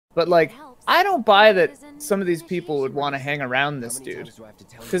But like, I don't buy that some of these people would want to hang around this dude,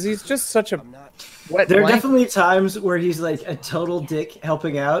 because he's just such a wet There are blanket. definitely times where he's like a total dick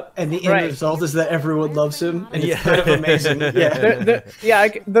helping out, and the end result is that everyone loves him, and it's kind of amazing. Yeah,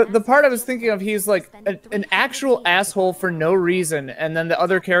 The part I was thinking of, he's like an actual asshole for no reason, and then the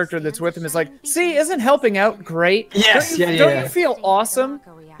other character that's with him is like, see, isn't helping out great? Yes, don't you feel awesome?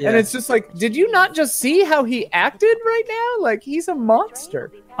 Yeah. And it's just like, did you not just see how he acted right now? Like, he's a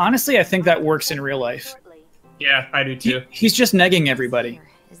monster. Honestly, I think that works in real life. Yeah, I do too. He's just negging everybody.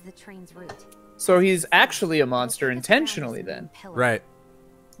 So he's actually a monster intentionally then. Right.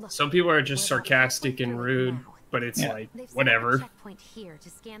 Some people are just sarcastic and rude, but it's like, whatever.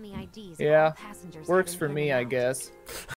 Yeah, works for me, I guess.